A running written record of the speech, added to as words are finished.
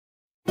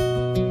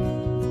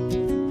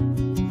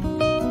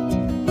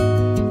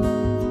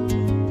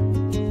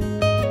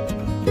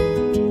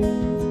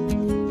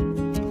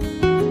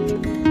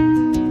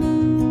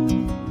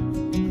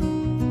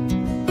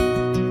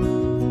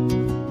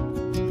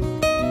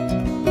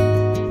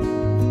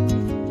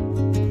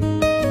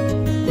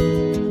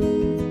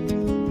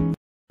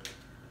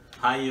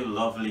Hi you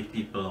lovely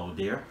people out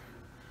there.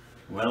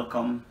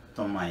 Welcome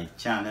to my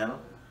channel,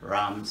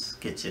 Ram's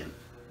Kitchen.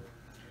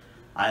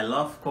 I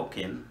love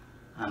cooking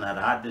and I've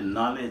had the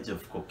knowledge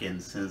of cooking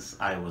since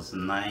I was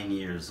 9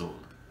 years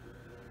old.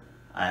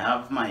 I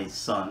have my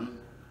son,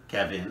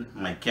 Kevin,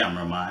 my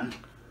cameraman,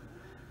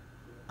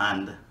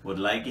 and would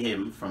like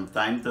him from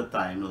time to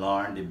time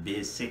learn the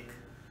basic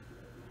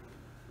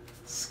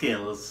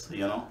skills,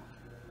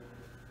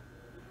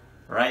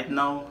 Right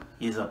now,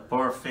 he's a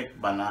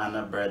perfect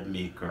banana bread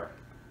maker,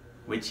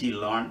 which he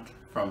learned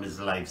from his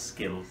life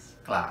skills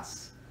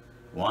class.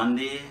 One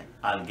day,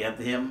 I'll get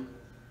him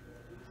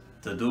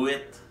to do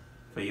it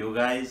for you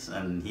guys,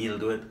 and he'll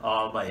do it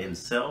all by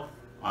himself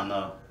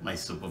under my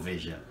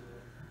supervision.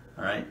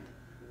 Alright?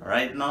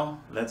 Right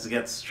now, let's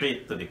get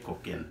straight to the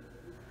cooking.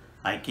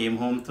 I came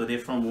home today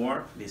from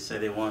work. They said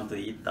they want to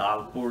eat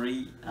Dhal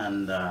puri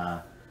and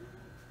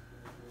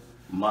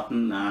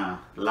mutton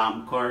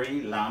lamb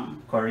curry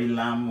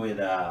lamb with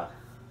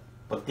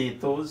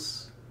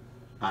potatoes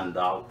and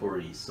Dhal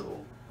puri,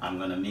 so I'm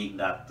gonna make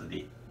that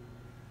today.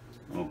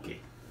 Okay,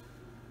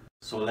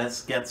 so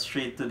let's get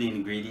straight to the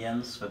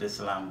ingredients for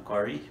this lamb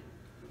curry.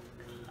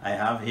 I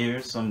have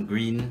here some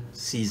green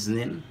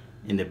seasoning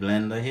in the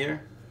blender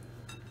here.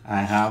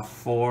 I have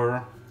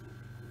 4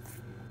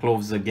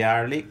 cloves of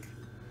garlic,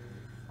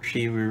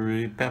 3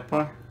 riri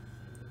pepper.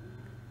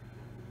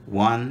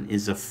 1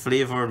 is a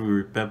flavored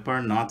riri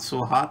pepper, not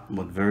so hot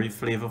but very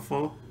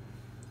flavorful.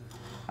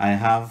 I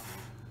have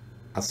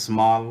a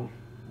small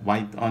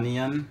white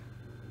onion,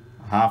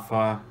 half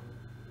a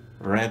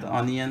red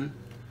onion.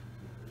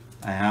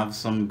 I have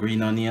some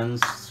green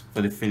onions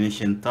for the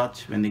finishing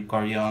touch when the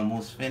curry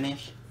almost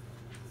finished.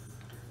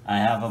 I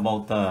have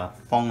about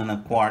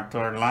 1.25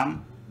 pounds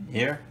lamb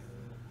here.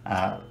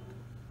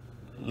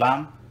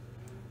 Lamb.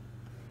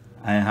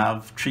 I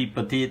have 3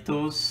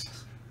 potatoes.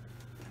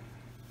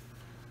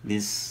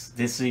 This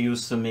is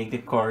used to make the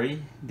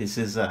curry. This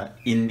is a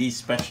Indie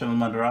Special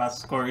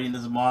Madras curry in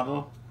this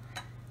bottle.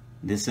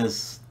 This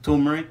is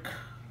turmeric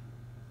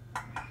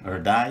or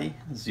dye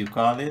as you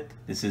call it.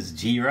 This is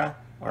jeera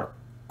or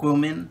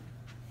cumin.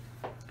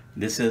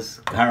 This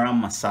is garam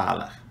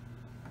masala.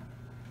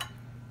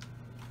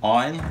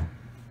 Oil.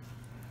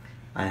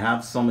 I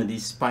have some of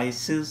these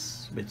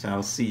spices which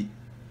I'll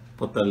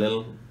put a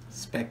little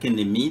speck in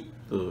the meat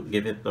to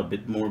give it a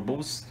bit more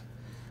boost.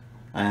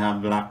 I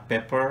have black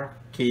pepper,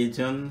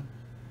 Cajun,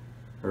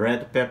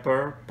 red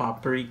pepper,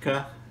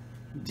 paprika,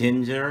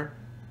 ginger,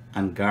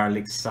 and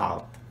garlic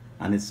salt.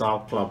 And it's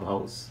all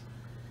Clubhouse.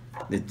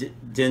 The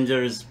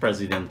ginger is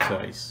president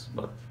choice,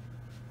 but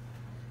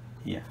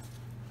yeah.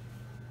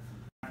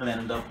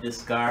 Blend up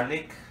this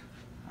garlic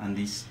and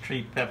these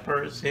 3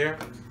 peppers here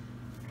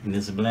in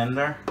this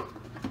blender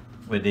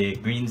with the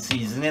green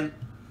seasoning,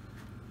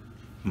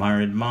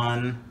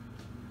 maridman,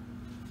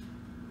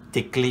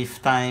 thick leaf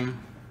thyme.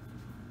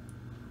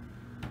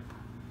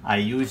 I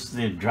use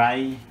the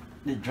dried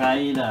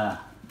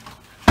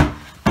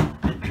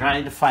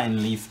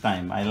fine leaf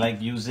thyme. I like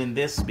using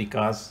this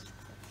because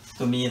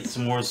to me it's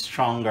more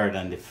stronger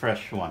than the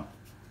fresh one.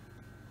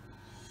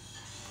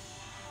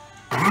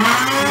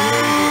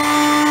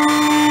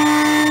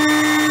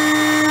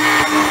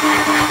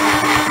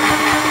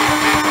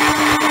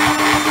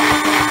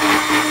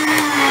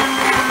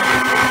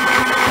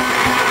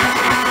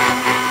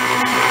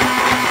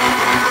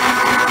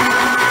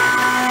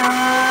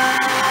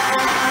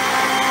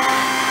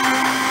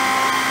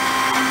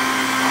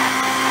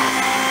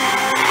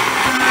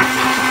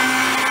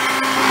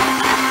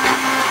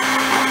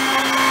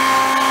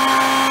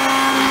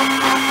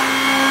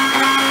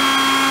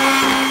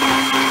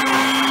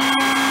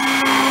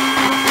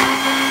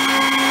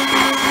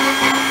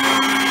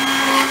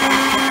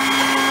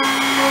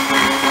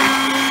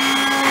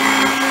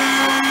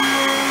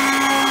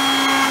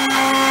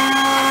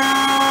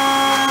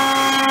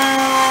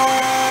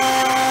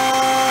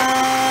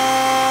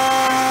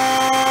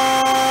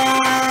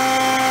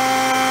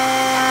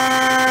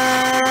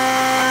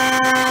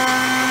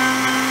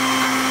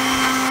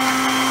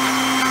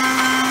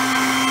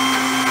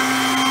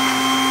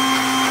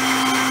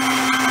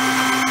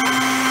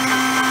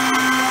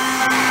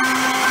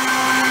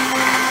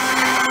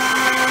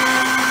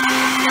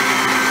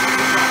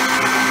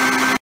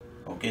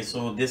 Okay,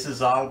 so this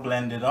is all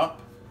blended up.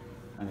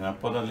 I'm gonna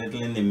put a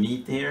little in the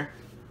meat here.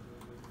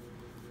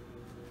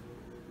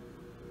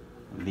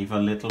 Leave a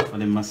little for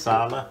the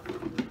masala.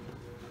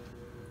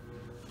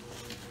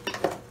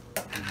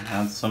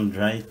 Add some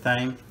dry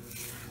thyme.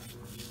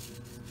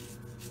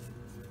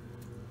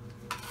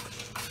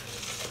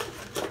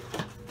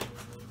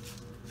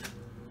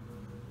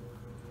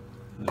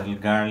 A little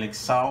garlic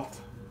salt.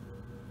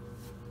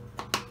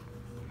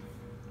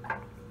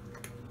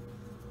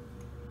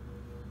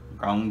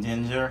 Ground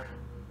ginger,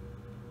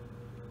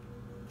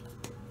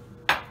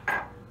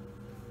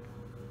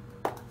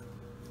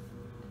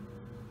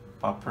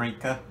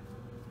 paprika,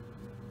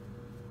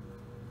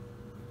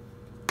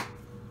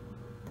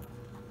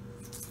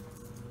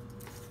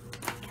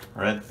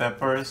 red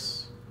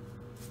peppers,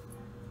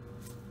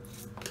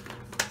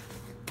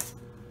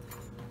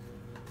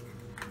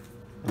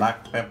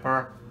 black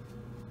pepper,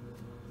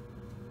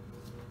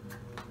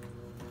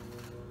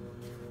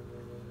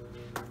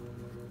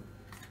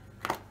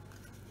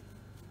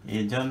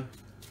 Cajun.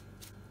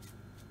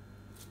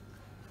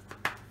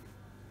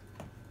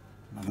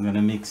 I'm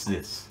gonna mix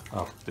this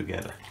up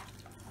together.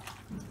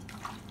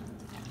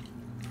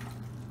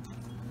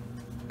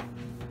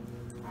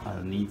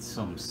 I'll need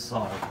some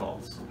salt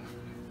also.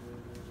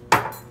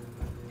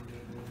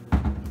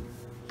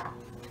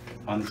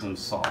 And some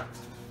salt.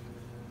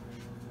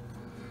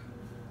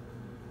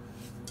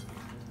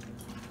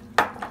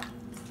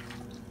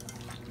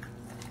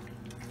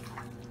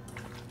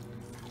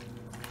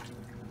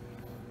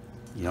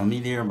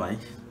 Yummy there, bye.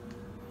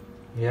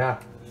 Yeah,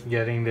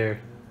 getting there.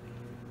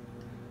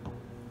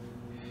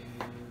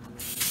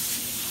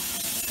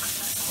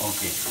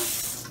 Okay.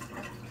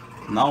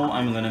 Now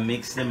I'm gonna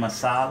mix the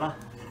masala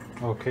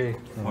Okay.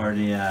 or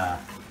the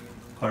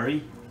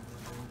curry.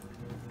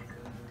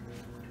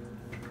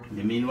 In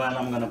the meanwhile,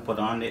 I'm gonna put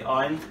on the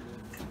oil.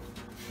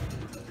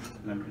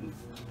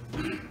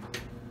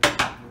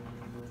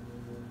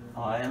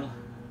 Oil.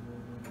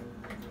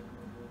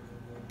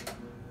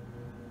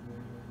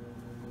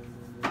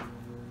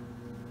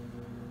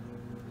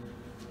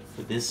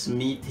 For this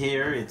meat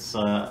here, it's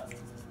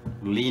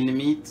lean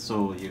meat,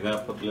 so you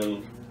gotta put a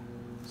little.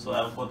 So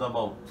I'll put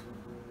about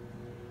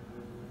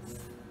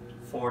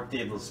 4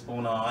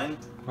 tablespoons of oil.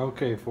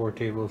 Okay, 4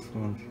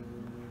 tablespoons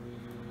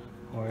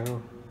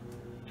oil.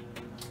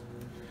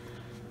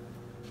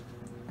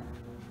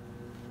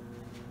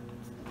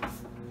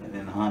 And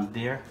then hot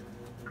there.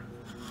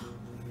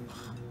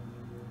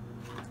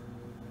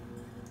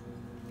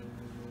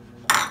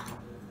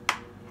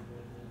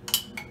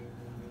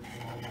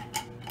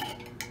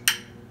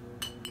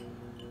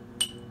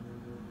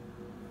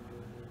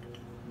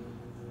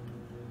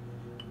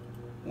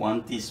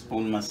 One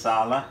teaspoon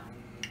masala.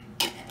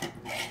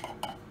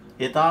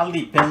 It all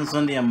depends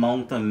on the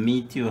amount of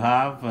meat you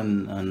have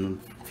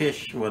and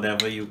fish,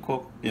 whatever you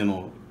cook, you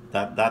know,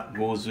 that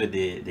goes with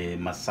the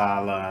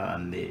masala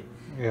and the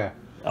Yeah.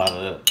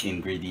 other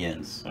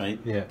ingredients, right?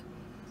 Yeah.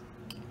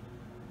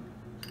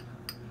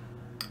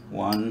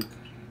 1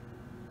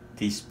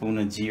 teaspoon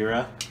of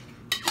jeera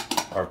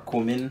or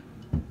cumin.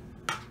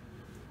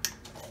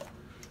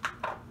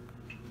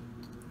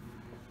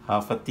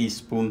 Half a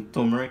teaspoon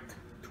turmeric.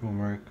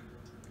 Turmeric.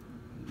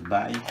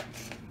 Bye.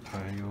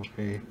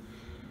 Okay.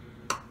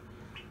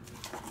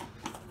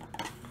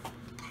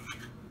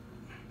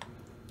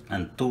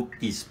 And 2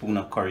 teaspoons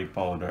of curry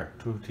powder.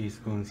 2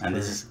 teaspoons. And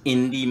this is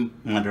Indi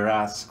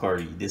Madras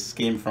curry. This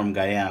came from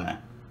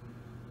Guyana.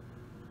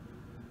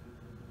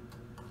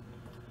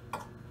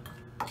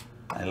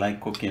 I like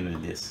cooking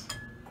with this.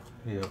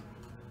 Yeah.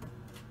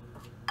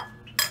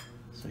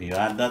 So you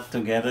add that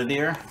together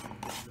there.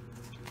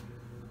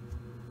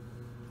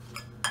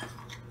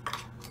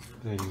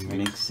 Then you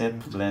Mix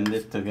it, blend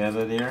it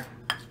together there.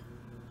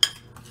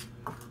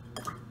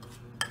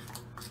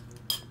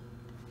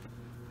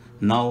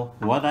 Now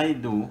what I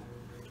do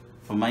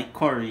for my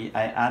curry,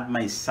 I add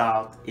my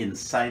salt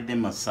inside the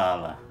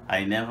masala.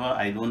 I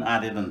don't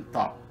add it on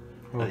top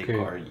of the Okay.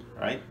 curry,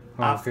 right?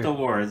 Okay.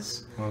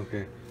 Afterwards,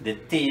 Okay. the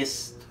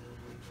taste,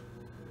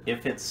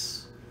 if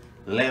it's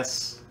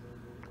less,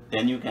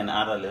 then you can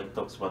add a little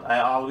tux, but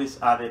I always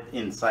add it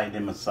inside the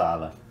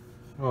masala.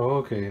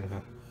 Oh, okay.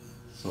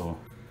 So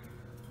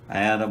I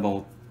add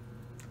about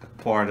a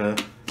 1/4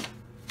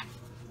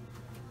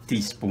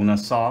 teaspoon of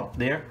salt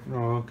there.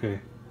 Oh, okay.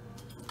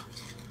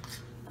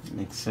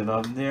 Mix it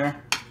up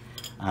there,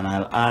 and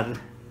I'll add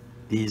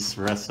these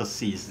rest of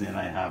seasoning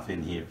I have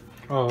in here.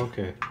 Oh,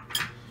 okay.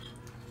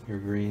 Your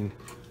green.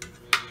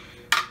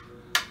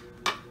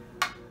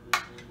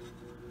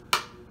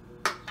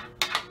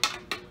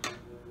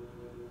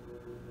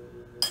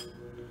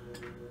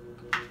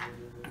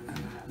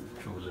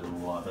 Throw a little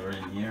water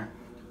in here.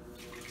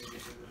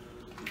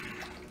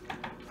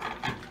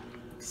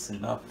 Mix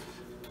it up.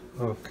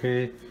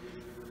 Okay.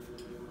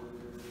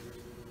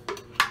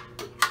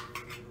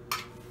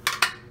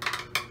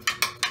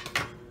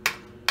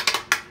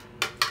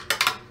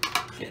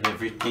 Get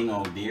everything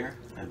out there,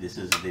 and this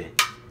is the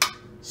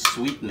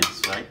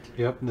sweetness, right?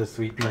 Yep, the I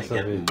sweetness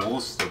get of it.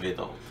 most of it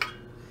out.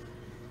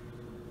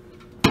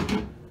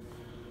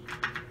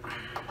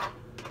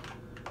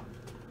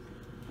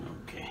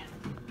 Okay.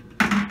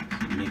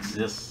 Mix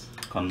this,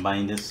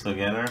 combine this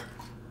together.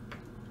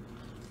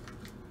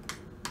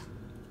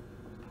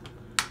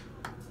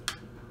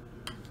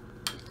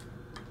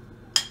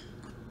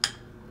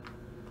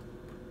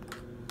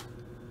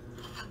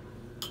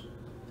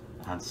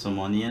 Add some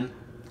onion.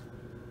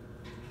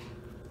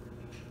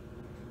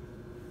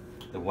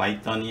 The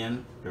white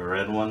onion, the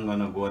red one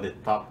gonna go at the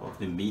top of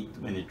the meat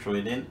when you throw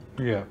it in.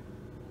 Yeah.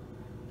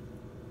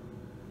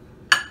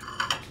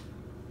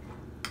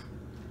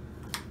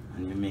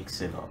 And you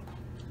mix it up.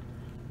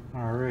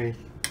 All right.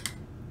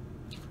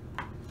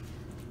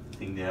 I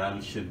think the oil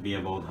should be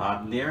about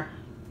hot there.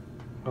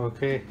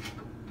 Okay.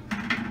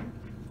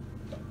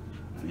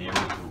 And here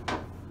we go.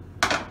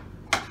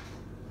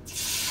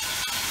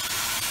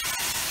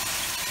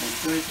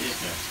 Let's do it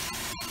here.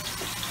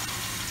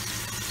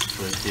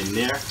 Put it in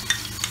there.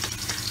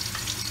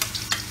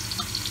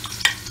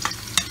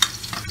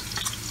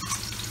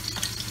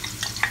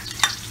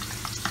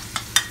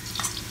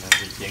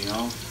 Everything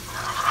out.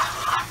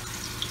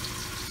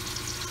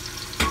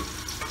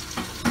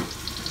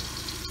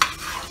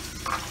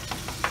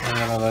 I'm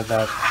gonna let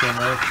that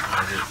simmer.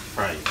 Let it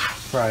fry.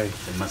 Fry.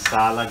 The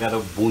masala got a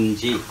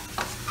bunji.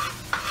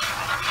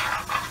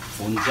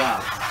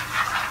 Bunjal.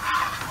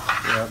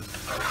 Yep.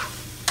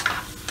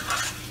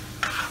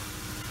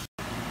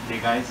 Okay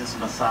guys, this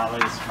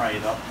masala is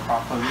fried up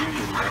properly.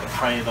 You gotta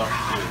fry it up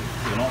to,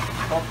 you know,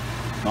 cook.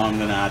 Now I'm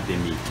gonna add the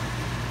meat.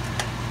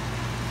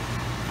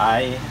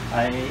 I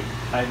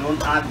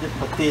don't add the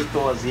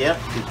potatoes yet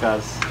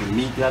because the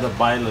meat gotta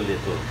boil a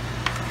little.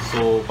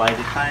 So by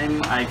the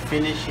time I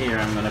finish here,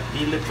 I'm gonna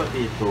peel the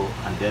potato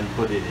and then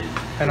put it in.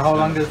 And how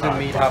long does the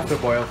meat have to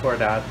boil for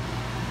that?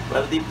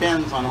 Well, it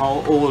depends on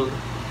how old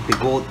the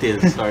goat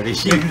is or the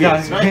sheep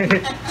is, right?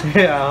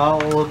 Yeah,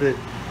 how old is?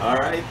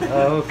 Alright.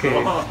 Okay.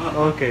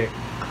 So, Okay.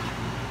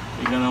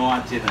 you're gonna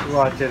watch it and see.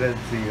 Watch it and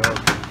see.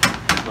 Okay.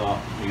 So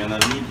you're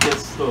gonna leave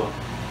this to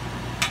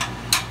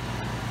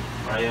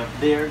fry up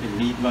there. The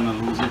meat gonna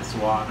lose its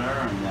water,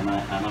 and then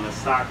I'm gonna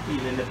start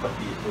peeling the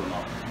potato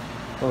now.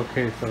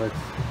 Okay, so let's.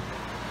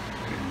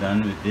 We're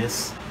done with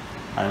this.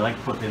 I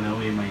like putting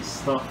away my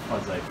stuff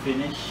as I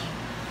finish.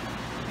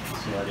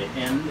 So at the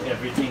end,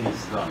 everything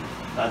is done.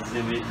 That's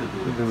the way to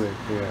do it.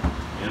 Yeah.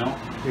 You know?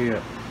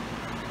 Yeah.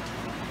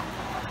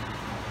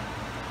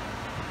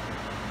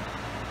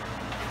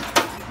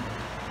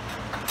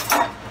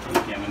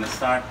 Okay, I'm gonna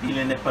start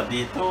peeling the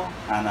potato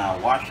and I'll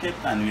wash it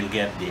and we'll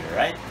get there,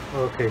 right?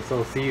 Okay,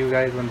 so see you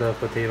guys when the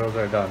potatoes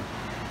are done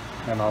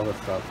and all the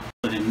stuff.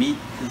 So the meat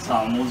is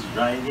almost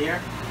dry there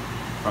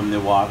from the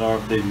water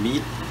of the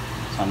meat.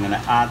 So I'm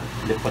gonna add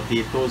the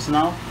potatoes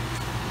now.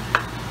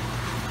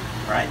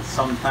 Right?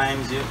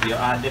 Sometimes you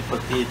add the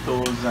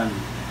potatoes and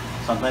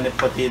sometimes the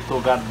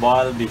potato got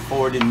boiled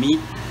before the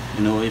meat.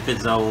 You know, if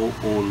it's a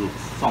whole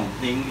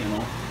something, you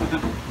know.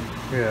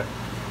 Yeah.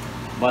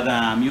 But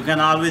you can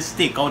always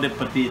take out the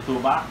potato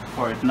back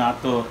for it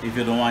not to, if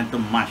you don't want to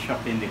mash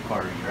up in the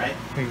curry, right?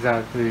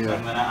 Exactly. So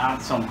I'm gonna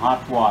add some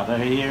hot water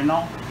here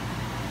now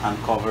and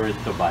cover it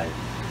to boil.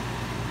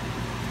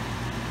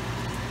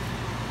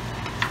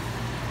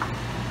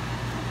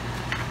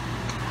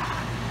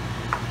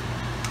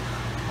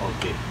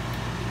 Okay.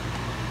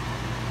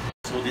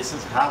 So this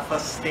is half a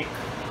stick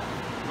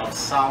of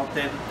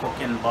salted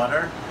cooking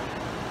butter.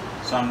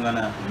 So I'm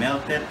gonna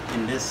melt it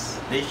in this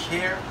dish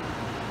here.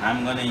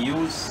 I'm gonna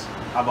use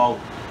about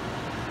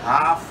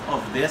half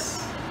of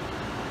this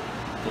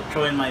to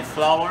throw in my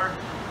flour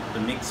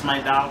to mix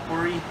my dal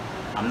puri.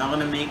 I'm not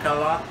gonna make a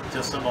lot,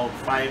 just about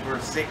 5 or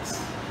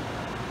 6.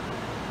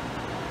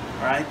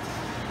 Right?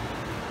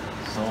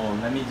 So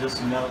let me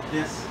just melt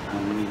this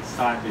and we'll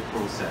start the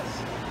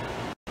process.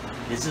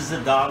 This is the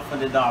dal for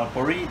the dal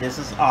puri. This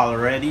is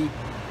already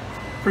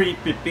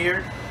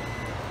pre-prepared.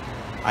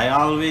 I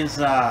always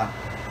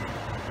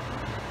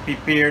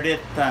prepared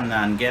it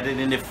and get it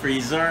in the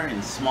freezer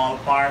in small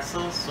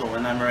parcels, so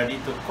when I'm ready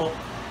to cook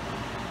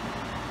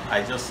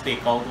I just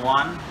take out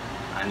one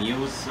and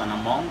use an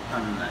amount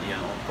and you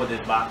know, put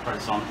it back or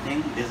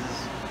something. This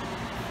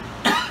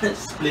is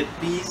split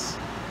peas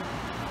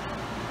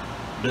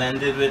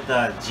blended with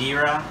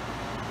jeera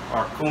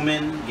or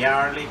cumin,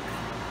 garlic,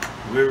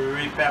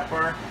 wiri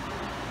pepper,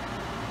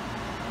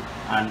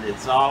 and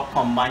it's all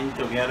combined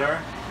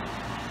together,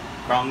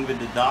 ground with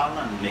the dal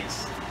and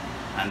mixed.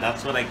 And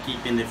that's what I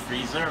keep in the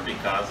freezer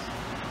because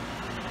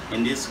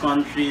in these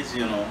countries,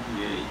 you know,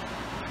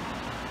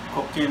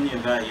 cooking you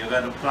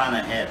got to plan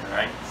ahead,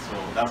 right? So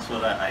that's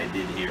what I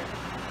did here.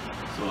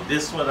 So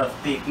this would have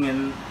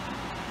taken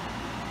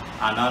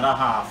another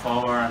half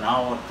hour, an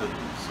hour to do.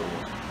 So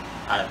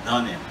I've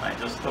done it. I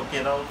just took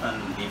it out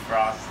and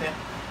defrost it,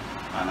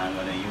 and I'm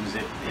going to use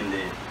it in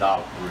the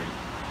dal puri.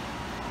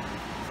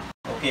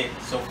 Okay,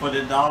 so for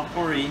the dal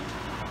puri,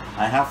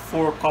 I have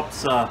 4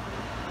 cups of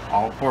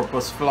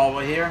all-purpose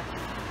flour here.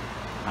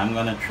 I'm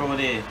gonna throw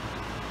the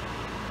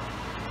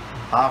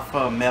half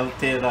a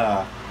melted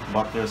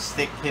butter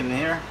stick in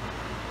here.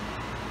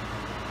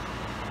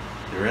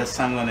 The rest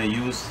I'm gonna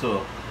use to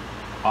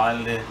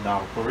oil the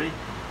dal puri.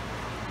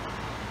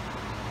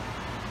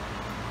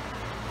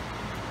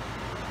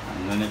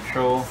 I'm gonna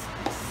throw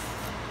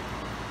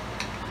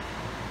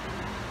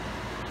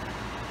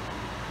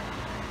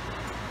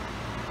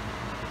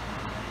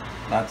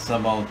that's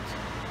about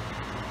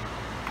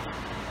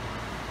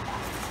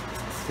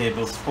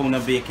tablespoon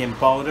of baking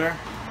powder.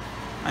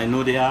 I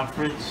know the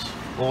average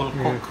whole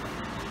cook.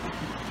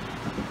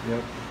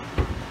 Yep.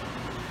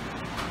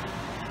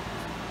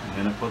 I'm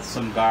gonna put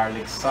some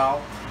garlic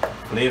salt,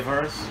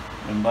 flavors.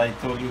 Remember I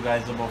told you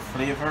guys about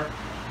flavor?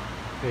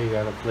 Okay, you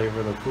gotta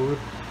flavor the food.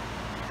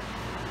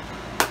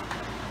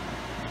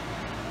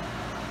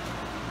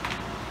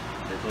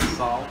 Little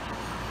salt.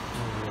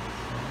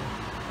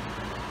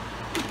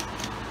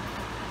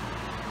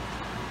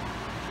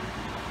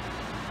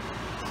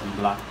 Some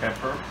black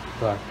pepper.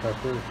 Black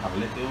pepper. A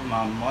little,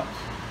 not much.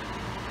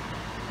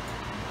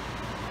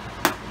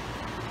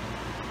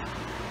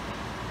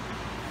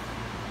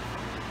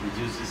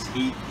 reduce this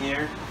heat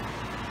here,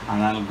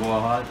 and I'll go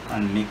ahead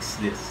and mix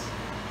this.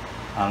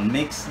 I'll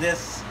mix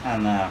this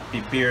and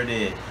prepare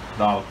the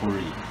dal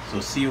puri. So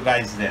see you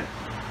guys then.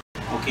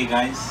 Okay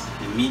guys,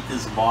 the meat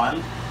is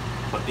boiled,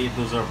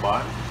 potatoes are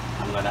boiled.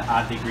 I'm gonna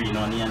add the green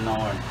onion now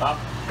on top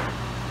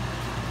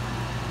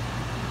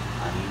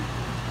and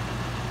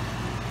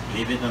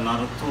leave it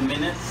another 2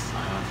 minutes.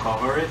 I'm gonna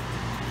cover it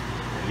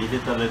and leave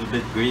it a little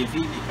bit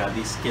gravy because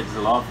these kids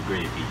love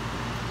gravy.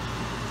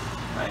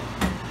 Right?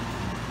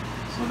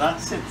 So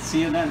that's it.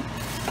 See you then.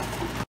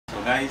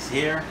 So guys,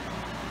 here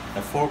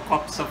the 4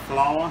 cups of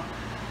flour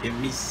give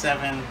me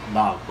 7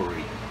 dal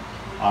puri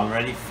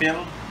already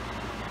filled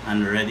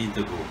and ready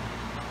to go.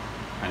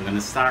 I'm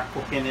gonna start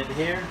cooking it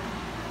here.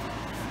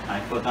 I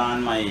put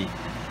on my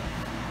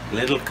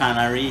little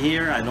canary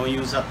here. I don't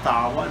use a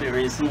tawa. The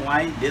reason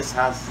why, this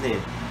has the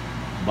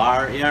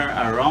bar here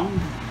around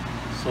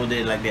so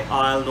the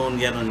oil don't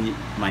get on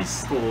my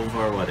stove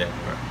or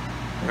whatever,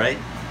 right?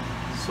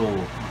 So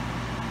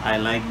I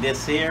like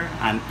this here,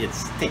 and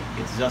it's thick.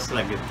 It's just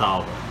like a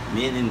tawa,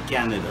 made in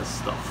Canada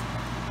stuff.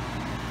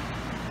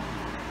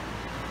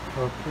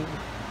 Okay.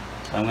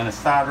 So I'm gonna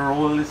start to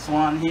roll this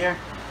one here,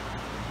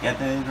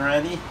 getting it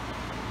ready.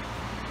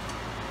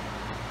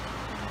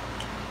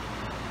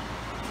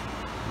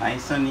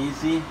 Nice and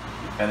easy.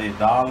 Got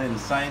it all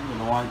inside. We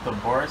don't want it to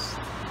burst.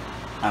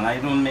 And I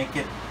don't make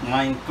it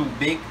mine too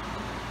big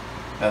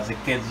because the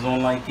kids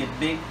don't like it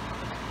big.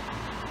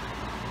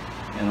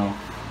 You know.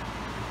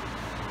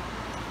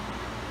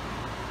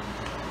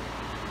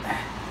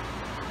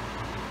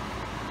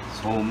 It's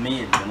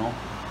homemade, you know.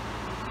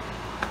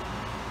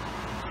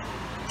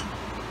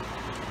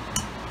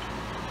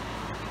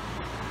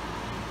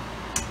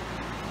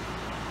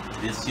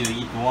 This you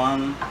eat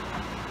 1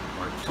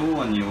 or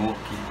 2 and you're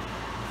okay.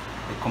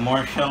 The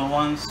commercial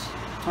ones,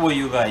 2 of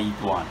you gotta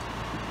eat 1.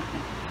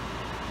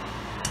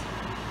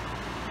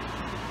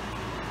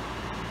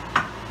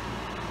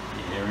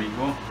 Here we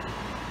go.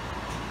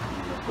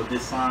 I'm gonna put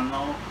this on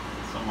now.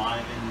 Put some oil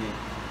in the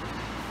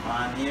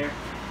pan here.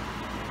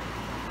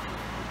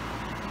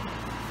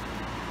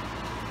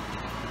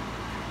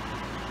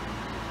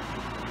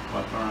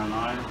 Butter and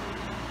oil.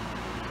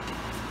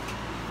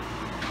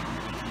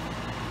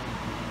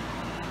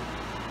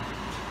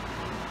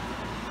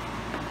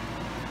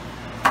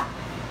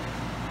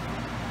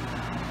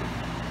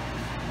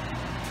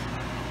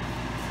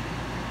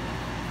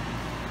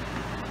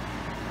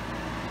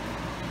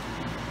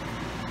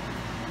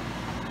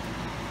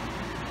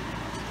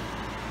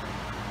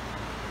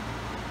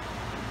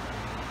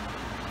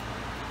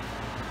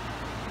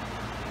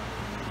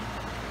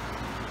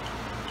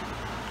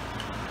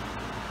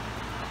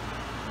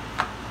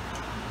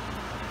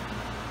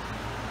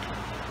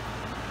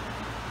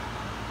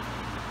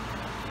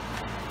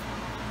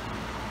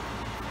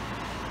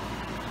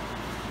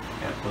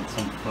 Put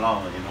some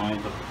flour, you know,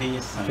 in the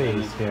paste, and then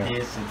the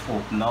paste it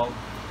open out.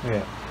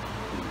 Yeah.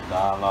 The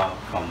dal all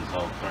comes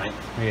out, right?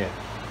 Yeah.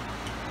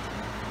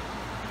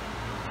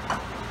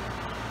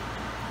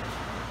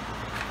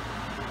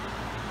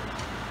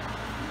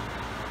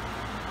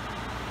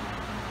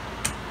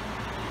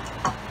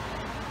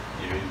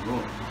 Here you go.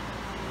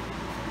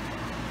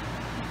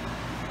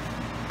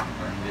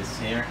 Burn this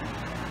here.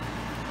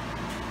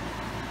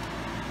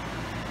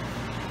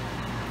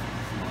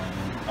 Oil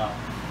on top.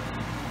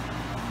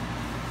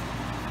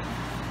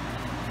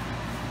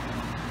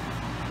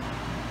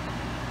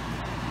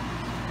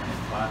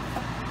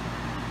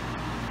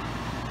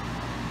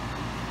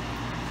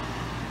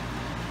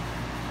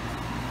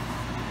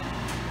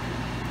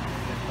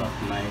 Get up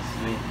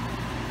nicely.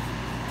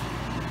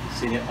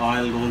 See, the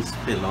oil don't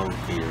spill out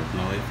here.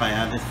 Now if I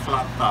had a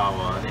flat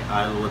towel, the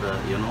oil would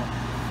you know,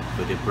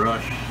 with the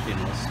brush, you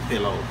know,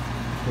 spill out.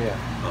 Yeah.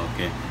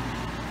 Okay.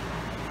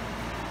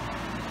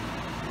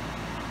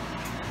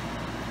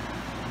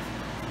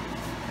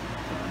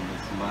 Turn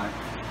this back.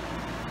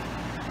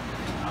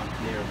 Not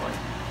clear, but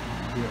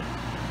Yeah.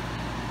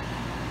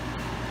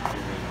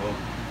 here we go.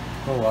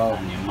 Oh wow.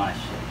 And you mash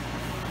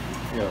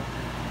it. Yeah.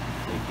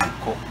 So you can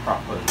cook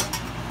properly.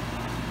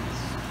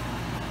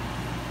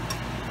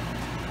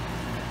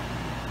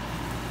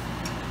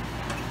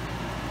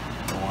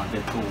 You want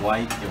it too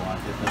white, you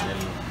want it a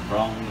little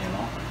brown, you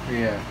know.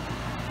 Yeah.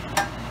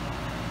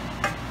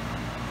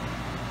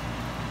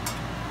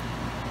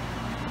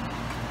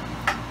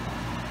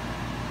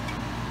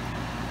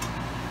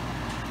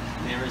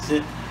 There is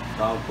it.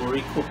 Dal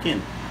puri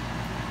cooking.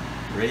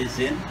 Raise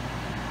in.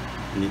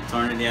 And you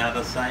turn it the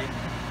other side.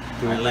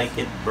 I like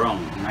it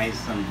brown,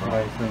 nice and brown.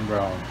 Nice and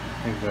brown.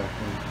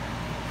 Exactly.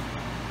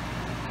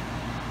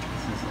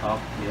 This is up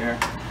here.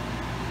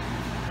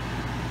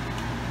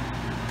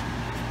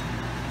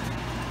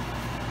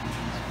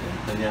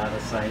 To the other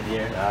side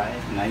here,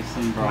 right? Nice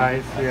and brown.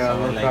 Nice, That's yeah, how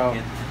I look like how it.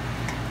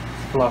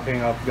 it's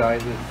fluffing up,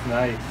 guys. It's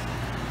nice.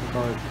 Look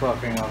how it's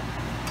fluffing up.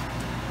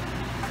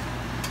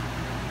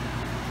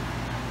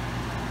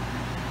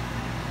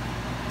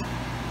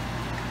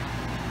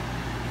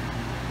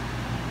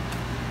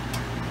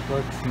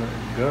 Looks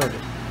good.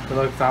 It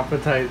looks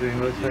appetizing.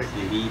 Looks like Just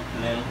the heat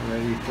little.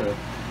 ready to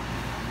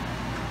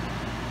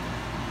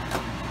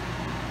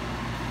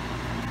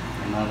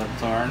Another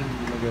turn.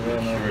 Look at that.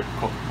 Make sure it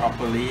cooked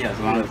properly, as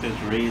long as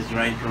it's raised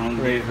right around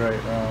Raise there.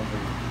 right around.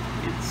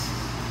 It's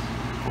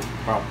cooked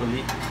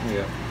properly.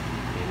 Yeah.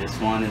 Okay, this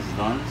one is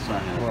done, so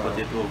I'm gonna put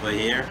it over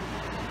here.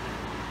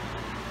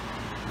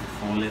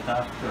 Fold it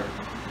after.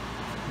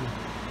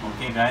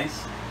 Okay guys,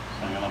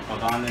 so I'm gonna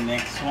put on the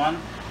next one.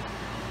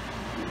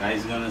 You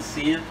guys gonna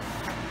see it.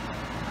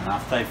 And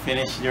after I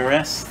finish the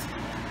rest,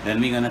 then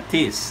we're gonna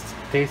taste.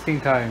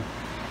 Tasting time.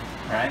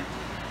 Right?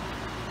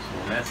 So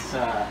let's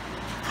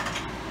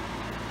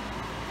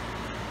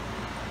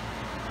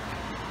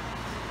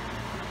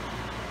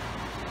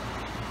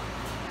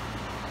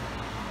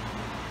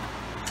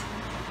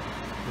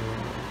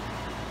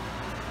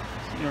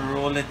you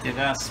roll it, you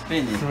gotta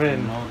spin it.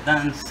 Spin. You know,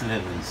 dance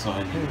living, so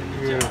in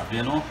the job,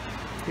 you know?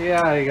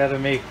 Yeah, you gotta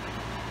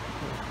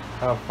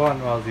have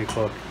fun while you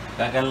cook.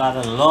 Got a lot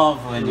of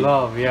love when you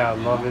Love, yeah,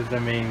 you love know? is the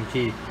main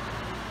key.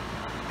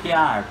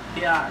 PR.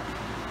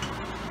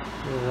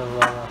 There's a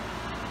lot of...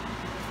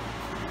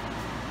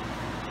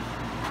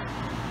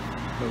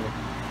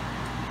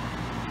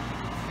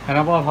 And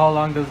about how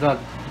long does the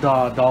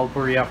dal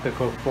puri have to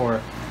cook for?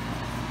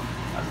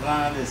 As long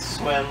as it's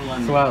swell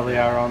and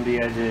Yeah, around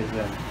the edges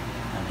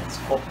and it's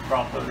cooked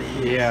properly.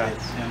 Yeah.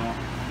 It's you know,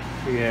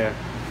 yeah,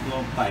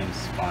 no time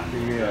span.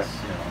 You Yeah. just,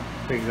 you know,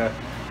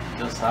 exactly.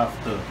 just have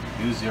to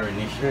use your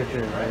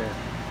initiative, right?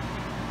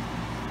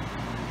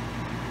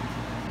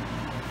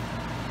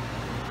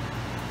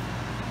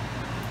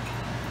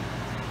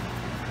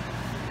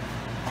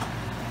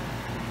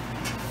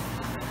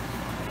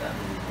 Yeah.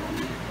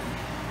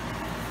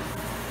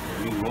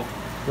 There we go.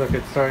 Look,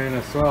 it's starting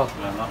to swell.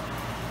 Well up.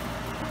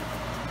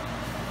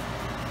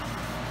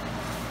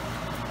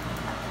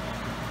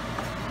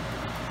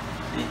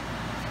 See,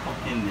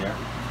 cook in there.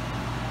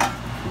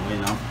 Way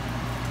now.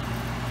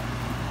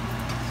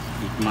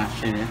 Keep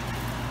mashing it.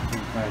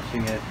 Keep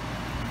mashing it.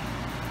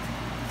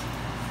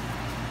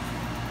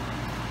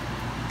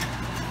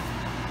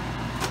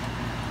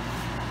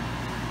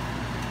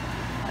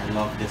 I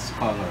love this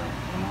color,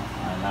 you know.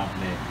 I love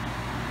the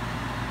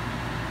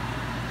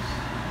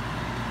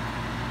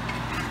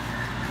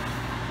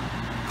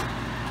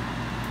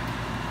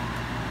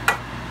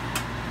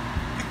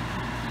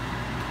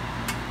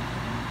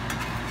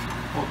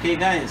okay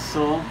guys,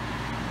 so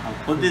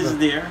I'll put this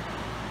there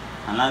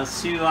and I'll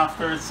see you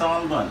after it's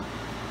all done.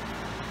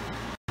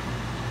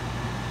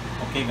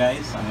 Okay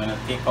guys, I'm gonna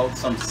take out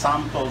some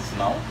samples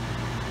now.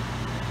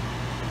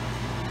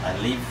 I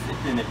leave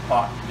it in the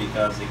pot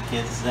because the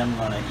kids them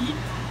gonna eat,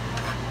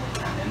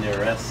 and then the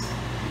rest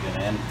you're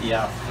gonna empty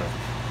after.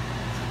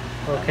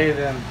 Okay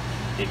then.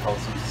 Take out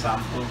some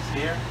samples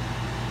here.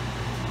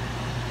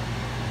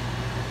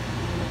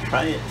 I'm gonna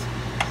try it,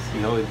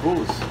 see how it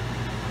goes.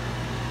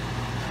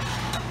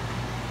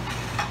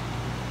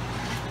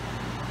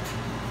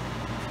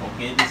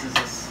 Okay, this is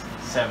a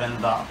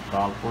 7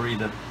 dal puri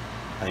that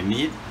I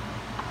made,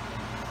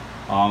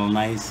 all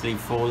nicely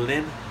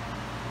folded.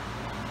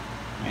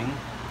 Okay.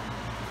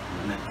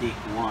 I'm gonna take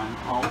one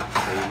out,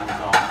 so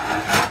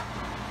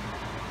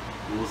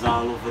it goes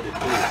all over the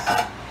place.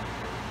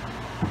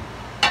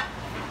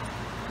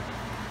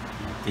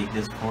 I'll take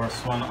this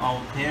first one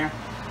out here,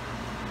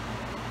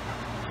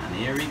 and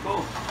here we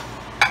go.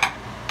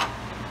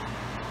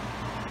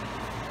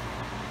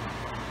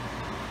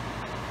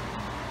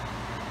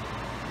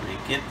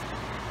 Break it.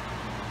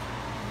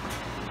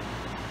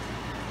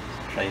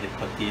 Try the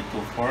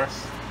potato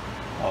first.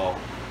 Oh,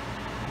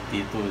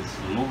 potato is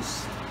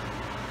loose.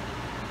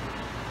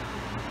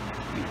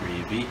 The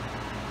gravy.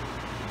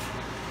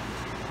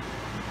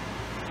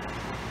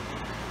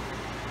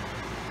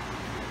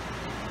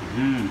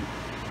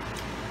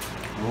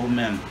 Oh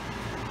man,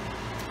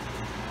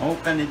 how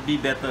can it be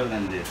better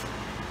than this?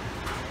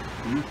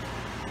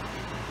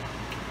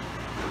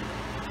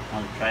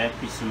 I'll try a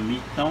piece of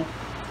meat now.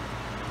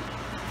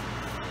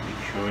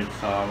 Make sure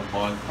it's all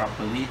boiled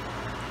properly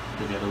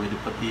together with the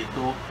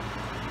potato,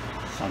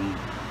 some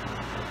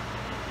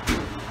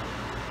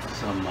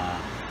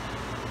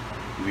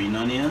green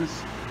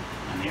onions,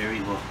 and here we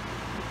go.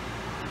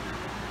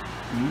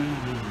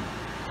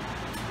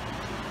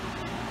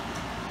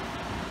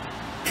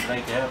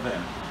 Like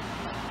heaven.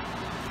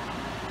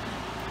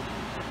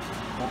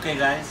 Okay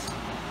guys,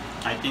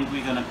 I think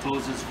we're gonna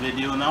close this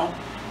video now.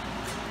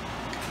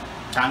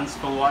 Thanks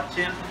for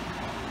watching,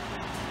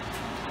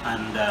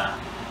 and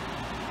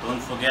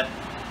don't forget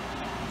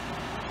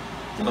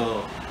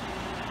to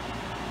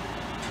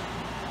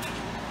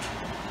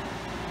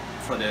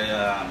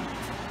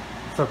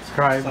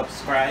subscribe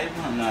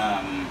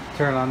and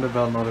Turn on the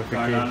bell turn on the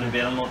notification.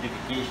 bell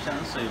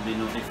notification so you'll be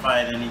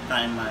notified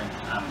anytime I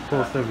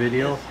Post a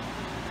video.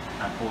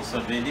 I post a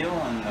video,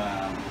 and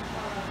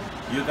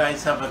you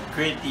guys have a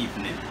great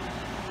evening.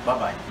 Bye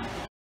bye.